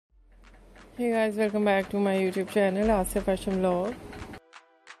Hey guys, welcome back to my YouTube channel, Asya Fashion Vlog.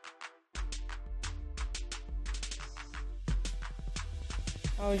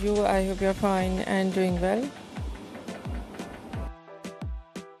 How are you? I hope you're fine and doing well.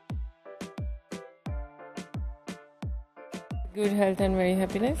 Good health and very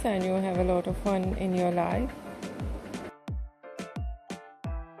happiness, and you have a lot of fun in your life.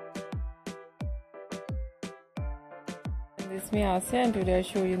 This is me Asya, and today I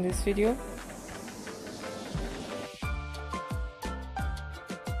show you in this video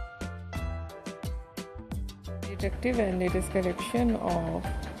attractive and latest collection of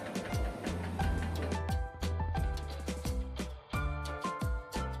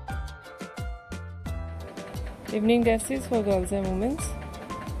evening dresses for girls and women.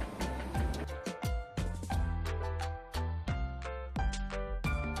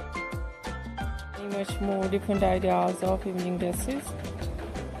 Much more different ideas of evening dresses.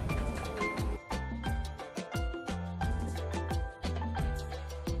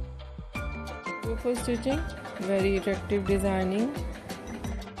 Go for stitching, very attractive designing.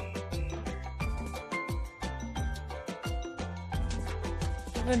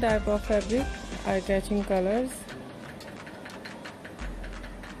 Different type of fabric, eye-catching colors.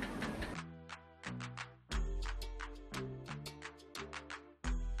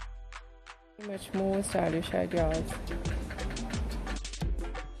 Much more stylish ideas.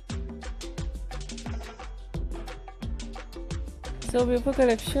 So we have a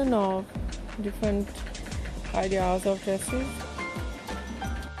collection of different ideas of dresses.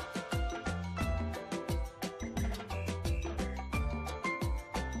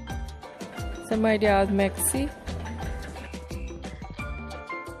 Some ideas maxi.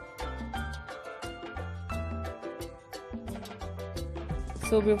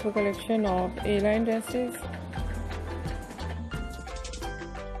 So beautiful collection of A-line dresses.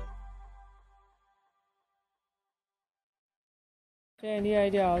 Trendy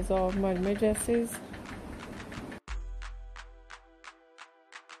ideas of mermaid dresses.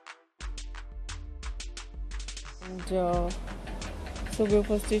 And so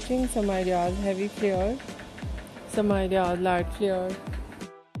beautiful stitching, some ideas heavy flare, some ideas light flare.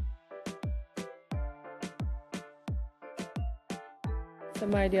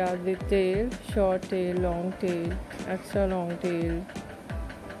 Some ideas with tail, short tail, long tail, extra long tail.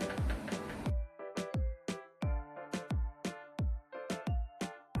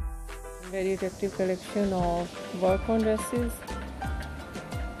 Very attractive collection of work on dresses.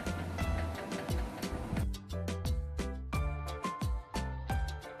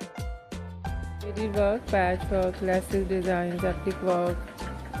 Beaded work, patchwork, laces designs, applique work.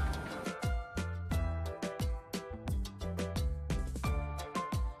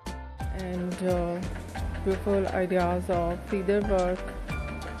 And beautiful ideas of feather work.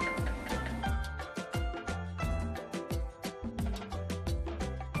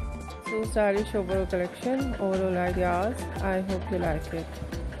 So stylish overall collection, overall ideas. I hope you like it.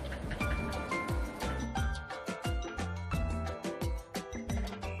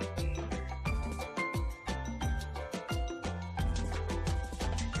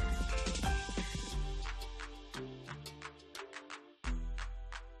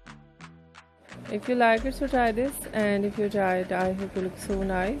 If you like it, so try this, and if you try it, I hope you look so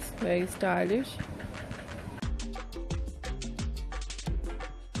nice, very stylish.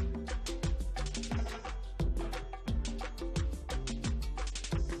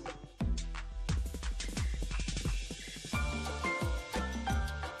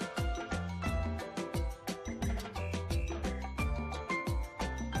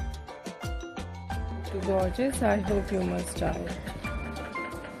 Too gorgeous, I hope you must try it.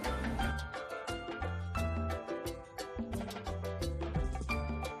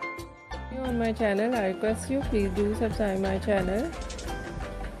 On my channel, I request you, please do subscribe my channel.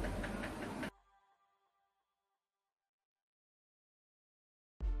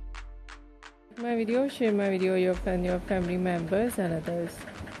 My video, share my video with your friends, your family members and others.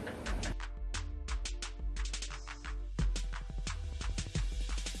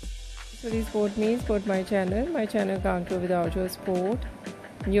 So please support me, support my channel. My channel can't grow without your support,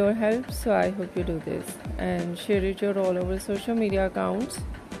 your help, so I hope you do this and share it your all over social media accounts.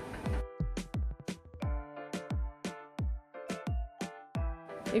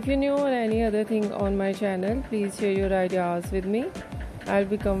 If you new or any other thing on my channel, please share your ideas with me. I'll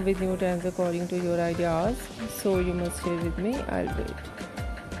become with new trends according to your ideas. So you must share with me. I'll do it.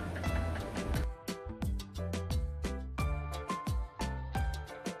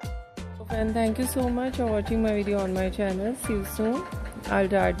 And thank you so much for watching my video on my channel. See you soon. I'll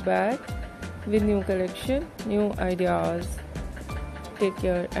dive back with new collection, new ideas. Take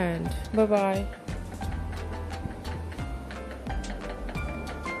care and bye bye.